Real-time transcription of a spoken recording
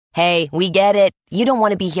Hey, we get it. You don't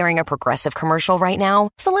want to be hearing a Progressive commercial right now,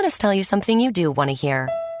 so let us tell you something you do want to hear.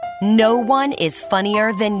 No one is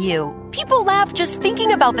funnier than you. People laugh just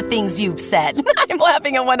thinking about the things you've said. I'm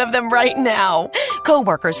laughing at one of them right now.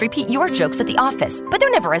 Coworkers repeat your jokes at the office, but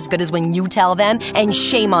they're never as good as when you tell them, and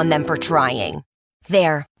shame on them for trying.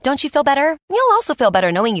 There. Don't you feel better? You'll also feel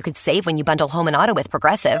better knowing you could save when you bundle home and auto with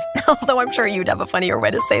Progressive. Although I'm sure you'd have a funnier way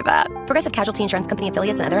to say that. Progressive Casualty Insurance Company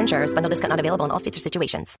affiliates and other insurers. Bundle discount not available in all states or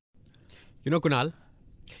situations. You know, Kunal,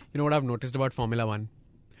 you know what I've noticed about Formula One?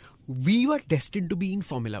 We were destined to be in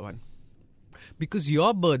Formula One. Because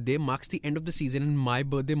your birthday marks the end of the season and my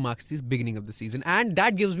birthday marks the beginning of the season. And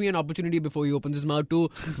that gives me an opportunity before he opens his mouth to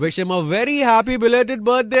wish him a very happy belated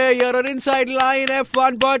birthday here on Inside Line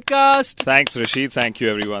F1 podcast. Thanks, Rishi. Thank you,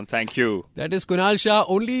 everyone. Thank you. That is Kunal Shah,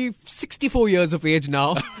 only 64 years of age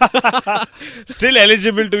now. Still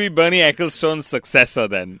eligible to be Bernie Ecclestone's successor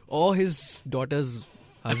then. Or his daughter's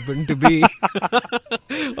husband to be.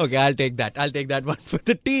 Okay, I'll take that. I'll take that one for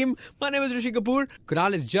the team. My name is Rishi Kapoor.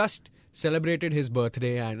 Kunal has just celebrated his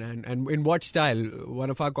birthday and in what style? One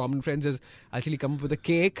of our common friends has actually come up with a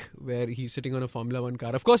cake where he's sitting on a Formula One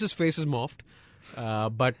car. Of course, his face is morphed.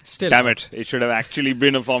 But still. Damn it. It should have actually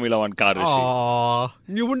been a Formula One car, Rishi. Aww,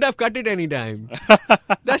 you wouldn't have cut it any time.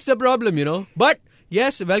 That's the problem, you know. But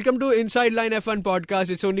yes, welcome to Inside Line F1 podcast.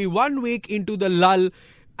 It's only 1 week into the lull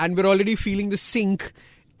and we're already feeling the sink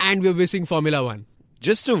and we're missing Formula One.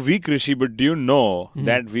 Just a week, Rishi, but do you know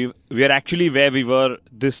that we are actually where we were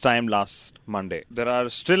this time last Monday? There are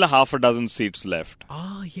still half a dozen seats left.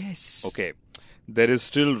 Ah, yes. Okay. There is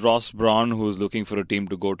still Ross Brawn who's looking for a team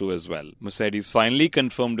to go to as well. Mercedes finally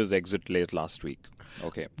confirmed his exit late last week.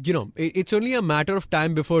 Okay. You know, it's only a matter of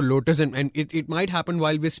time before Lotus, and it might happen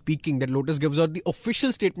while we're speaking, that Lotus gives out the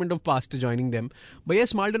official statement of pass to joining them. But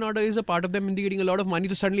yes, Maldonado is a part of them and they're getting a lot of money.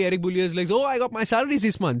 So suddenly Eric Boullier is like, oh, I got my salaries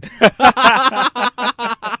this month.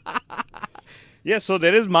 Yeah, so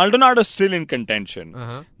there is Maldonado still in contention.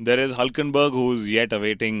 Uh-huh. There is Hülkenberg who's yet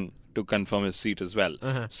awaiting to confirm his seat as well.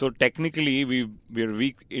 Uh-huh. So technically, we're a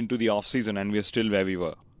week into the off-season and we're still where we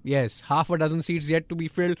were. Yes, half a dozen seats yet to be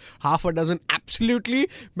filled, half a dozen absolutely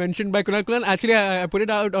mentioned by Kunal. Kunal, actually, I put it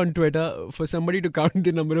out on Twitter for somebody to count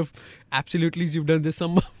the number of absolutelys you've done. There's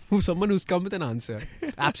someone who's come with an answer.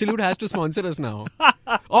 Absolute has to sponsor us now.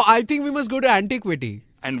 Or I think we must go to Antiquity.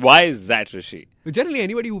 And why is that, Rishi? Generally,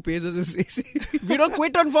 anybody who pays us is we don't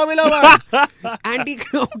quit on Formula One.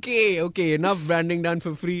 Okay, enough branding done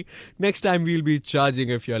for free. Next time we'll be charging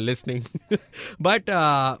if you're listening. But,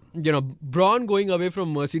 Brawn going away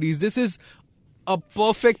from Mercedes, this is a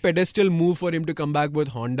perfect pedestal move for him to come back with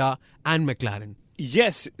Honda and McLaren.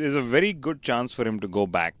 Yes, there's a very good chance for him to go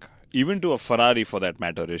back. Even to a Ferrari for that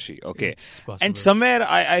matter, Rishi. Okay. And somewhere,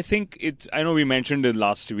 I think I know we mentioned it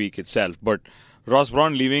last week itself, but Ross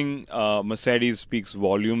Brawn leaving Mercedes speaks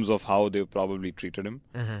volumes of how they've probably treated him.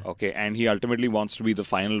 Uh-huh. Okay, and he ultimately wants to be the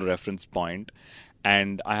final reference point.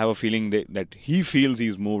 And I have a feeling that he feels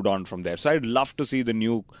he's moved on from there. So I'd love to see the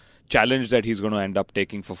new challenge that he's going to end up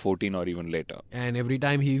taking for 14 or even later. And every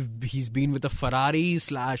time he's been with a Ferrari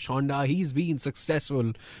 / Honda, he's been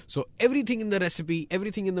successful. So everything in the recipe,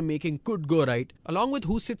 everything in the making could go right. Along with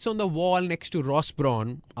who sits on the wall next to Ross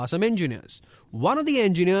Brawn are some engineers. One of the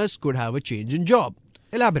engineers could have a change in job.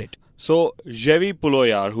 Elaborate. So, Xavi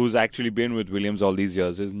Puloyar, who's actually been with Williams all these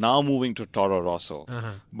years, is now moving to Toro Rosso.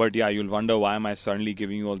 Uh-huh. But yeah, you'll wonder why am I suddenly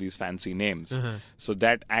giving you all these fancy names. Uh-huh. So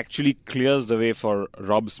that actually clears the way for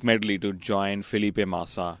Rob Smedley to join Felipe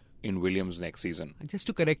Massa in Williams next season. Just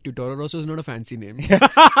to correct you, Toro Rosso is not a fancy name.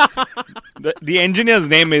 The engineer's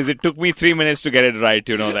name is, it took me 3 minutes to get it right,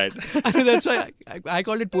 you know that. That's why I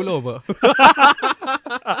called it pullover.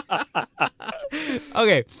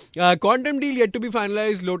 Okay, Quantum deal yet to be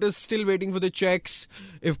finalized. Lotus still waiting for the checks.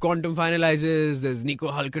 If Quantum finalizes, there's Nico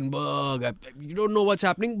Hülkenberg. You don't know what's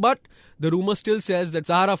happening, but the rumor still says that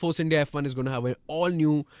Sahara Force India F1 is going to have an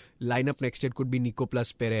all-new lineup next year. It could be Nico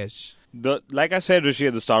plus Perez. Like I said, Rishi,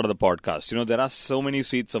 at the start of the podcast, there are so many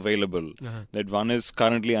seats available that one is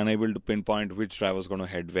currently unable to pinpoint which driver is going to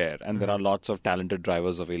head where. And there are lots of talented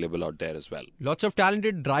drivers available out there as well. Lots of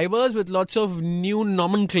talented drivers with lots of new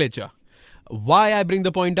nomenclature. Why I bring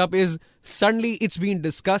the point up is suddenly it's been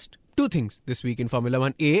discussed. Two things this week in Formula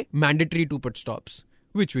 1. A, mandatory 2 pit stops,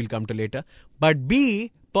 which we'll come to later. But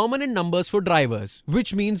B, permanent numbers for drivers,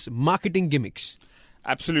 which means marketing gimmicks.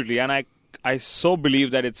 Absolutely. And I so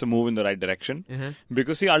believe that it's a move in the right direction.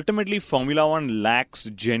 Because, see, ultimately, Formula 1 lacks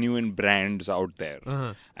genuine brands out there.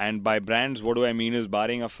 And by brands, what do I mean is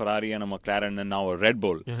barring a Ferrari and a McLaren and now a Red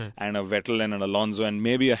Bull and a Vettel and an Alonso and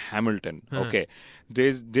maybe a Hamilton. Okay.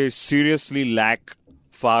 They seriously lack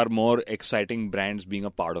far more exciting brands being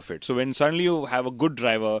a part of it. So when suddenly you have a good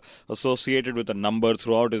driver associated with a number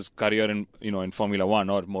throughout his career in Formula One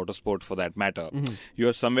or motorsport for that matter, you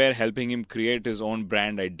are somewhere helping him create his own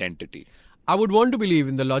brand identity. I would want to believe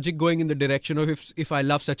in the logic going in the direction of if I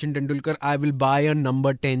love Sachin Tendulkar, I will buy a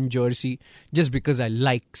number 10 jersey just because I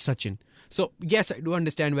like Sachin. So yes, I do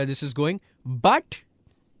understand where this is going, but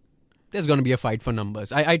there's going to be a fight for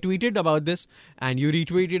numbers. I tweeted about this and you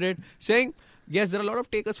retweeted it saying, yes, there are a lot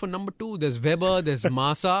of takers for number 2. There's Weber, there's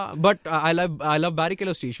Massa, but I love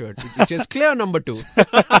Barrichello's t-shirt. It says clear number 2.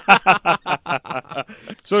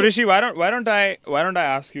 So Rishi, why don't I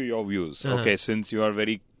ask you your views? Okay, since you are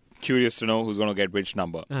very curious to know who's going to get which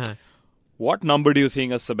number. What number do you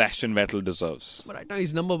think a Sebastian Vettel deserves? But right now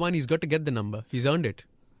he's number 1. He's got to get the number. He's earned it.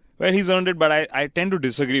 Well, he's earned it, but I tend to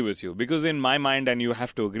disagree with you because in my mind, and you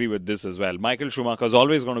have to agree with this as well, Michael Schumacher is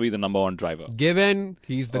always going to be the number 1 driver. Given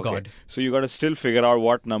he's the god. So you got to still figure out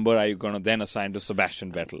what number are you going to then assign to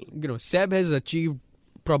Sebastian Vettel. Seb has achieved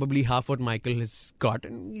probably half what Michael has got,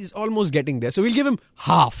 and he's almost getting there. So we'll give him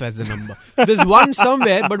half as the number. There's 1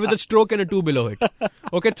 somewhere, but with a stroke and a 2 below it.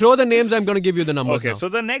 Okay, throw the names. I'm going to give you the numbers now. So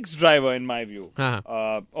the next driver, in my view,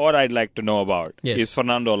 or I'd like to know about, is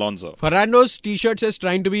Fernando Alonso. Fernando's t-shirt says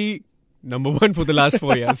trying to be number 1 for the last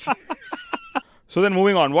 4 years. So then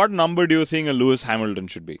moving on, what number do you think a Lewis Hamilton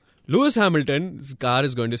should be? Lewis Hamilton's car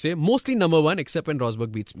is going to say mostly number 1 except when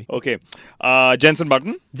Rosberg beats me. Okay. Jenson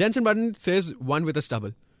Button? Jenson Button says 1 with a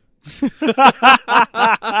stubble.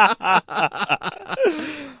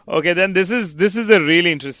 Okay, then this is a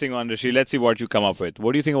really interesting one, Rishi. Let's see what you come up with.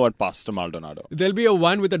 What do you think about Pastor Maldonado? There'll be a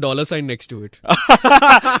 1 with a $sign next to it.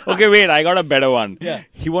 Okay, wait, I got a better one. Yeah.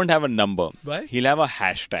 He won't have a number. Why? He'll have a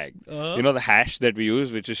hashtag. You know the hash that we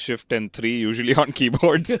use, which is Shift and 3, usually on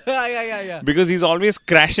keyboards. Yeah. Because he's always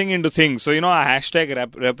crashing into things. So, a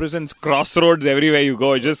hashtag represents crossroads everywhere you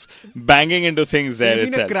go. Just banging into things there itself.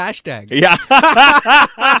 You mean itself. a crash tag? Yeah.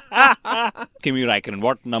 Kimi Räikkönen.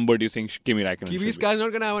 What number do you think Kimi Räikkönen should be? Kimi's car's not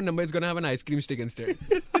going to have a number. It's going to have an ice cream stick instead.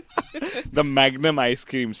 The Magnum ice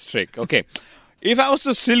cream stick. Okay. If I was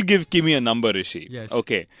to still give Kimi a number, Rishi. Yes.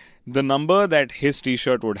 Okay. The number that his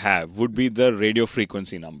t-shirt would have would be the radio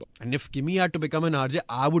frequency number. And if Kimi had to become an RJ,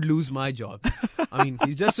 I would lose my job. I mean,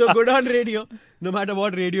 he's just so good on radio. No matter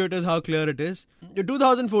what radio it is, how clear it is. The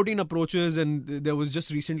 2014 approaches, and there was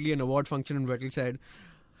just recently an award function, and Vettel said,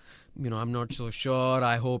 I'm not so sure.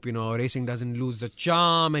 I hope, racing doesn't lose the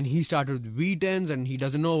charm. And he started with V10s and he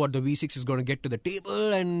doesn't know what the V6 is going to get to the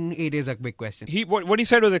table. And it is a big question. What he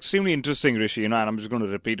said was extremely interesting, Rishi, and I'm just going to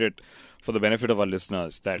repeat it for the benefit of our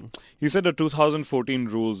listeners. That he said the 2014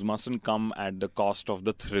 rules mustn't come at the cost of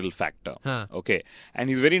the thrill factor. Okay. And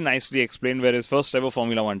he's very nicely explained where his first ever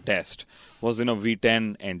Formula 1 test was in a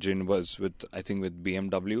V10 engine, was with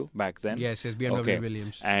BMW back then. Yes, BMW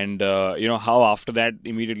Williams. And how after that,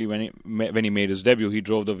 immediately when he made his debut, he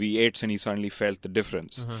drove the V8s and he suddenly felt the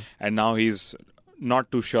difference. And now he's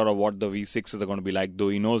not too sure of what the V6s are going to be like, though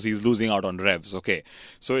he knows he's losing out on revs. Okay,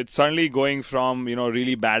 so it's suddenly going from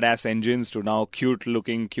really badass engines to now cute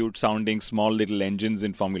sounding small little engines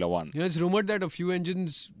in Formula 1. It's rumored that a few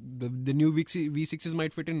engines, the new V6s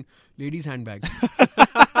might fit in ladies' handbags.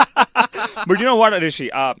 But you know what,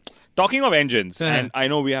 Rishi? Talking of engines, and I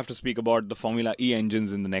know we have to speak about the Formula E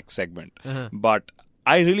engines in the next segment, but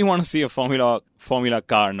I really want to see a Formula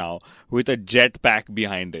car now with a jet pack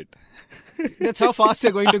behind it. That's how fast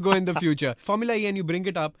they're going to go in the future. Formula E, and you bring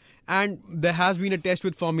it up, and there has been a test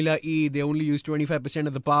with Formula E. They only use 25%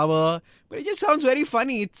 of the power, but it just sounds very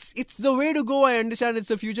funny. It's the way to go. I understand it's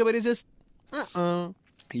the future, but it's just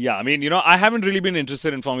Yeah, I mean, I haven't really been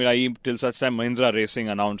interested in Formula E till such time Mahindra Racing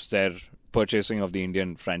announced their purchasing of the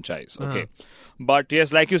Indian franchise. Okay. But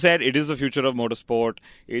yes, like you said, it is the future of motorsport.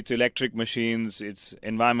 It's electric machines, it's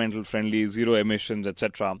environmental friendly, zero emissions,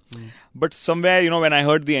 etc. But somewhere, when I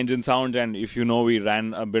heard the engine sound, and if we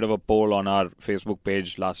ran a bit of a poll on our Facebook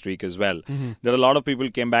page last week as well, there were a lot of people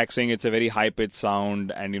came back saying it's a very high-pitched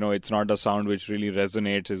sound, and it's not a sound which really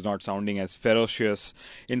resonates, it's not sounding as ferocious.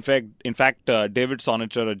 In fact, David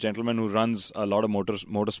Sonicher, a gentleman who runs a lot of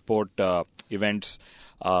motorsport events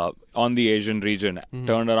on the Asian region,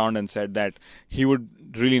 turned around and said that he would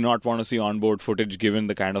really not want to see onboard footage given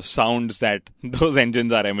the kind of sounds that those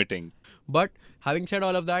engines are emitting. But having said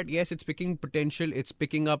all of that, yes, it's picking potential, it's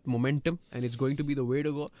picking up momentum, and it's going to be the way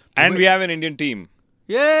to go. And we have an Indian team.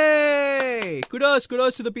 Yay! Kudos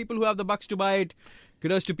to the people who have the bucks to buy it.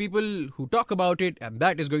 Kudos to people who talk about it, and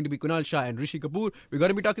that is going to be Kunal Shah and Rishi Kapoor. We're going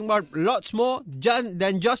to be talking about lots more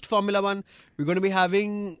than just Formula 1. We're going to be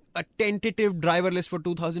having a tentative driver list for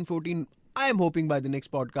 2014. I am hoping by the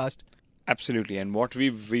next podcast. Absolutely. And what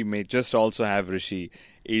we may just also have, Rishi,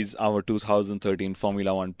 is our 2013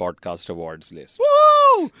 Formula One Podcast Awards list.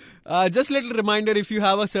 Woo! Just a little reminder, if you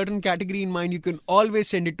have a certain category in mind, you can always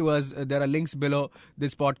send it to us. There are links below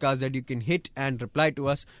this podcast that you can hit and reply to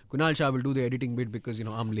us. Kunal Shah will do the editing bit because,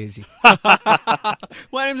 I'm lazy. My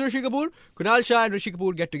name is Rishi Kapoor. Kunal Shah and Rishi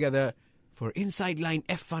Kapoor get together for Inside Line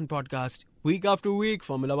F1 podcast. Week after week,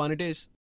 Formula One it is.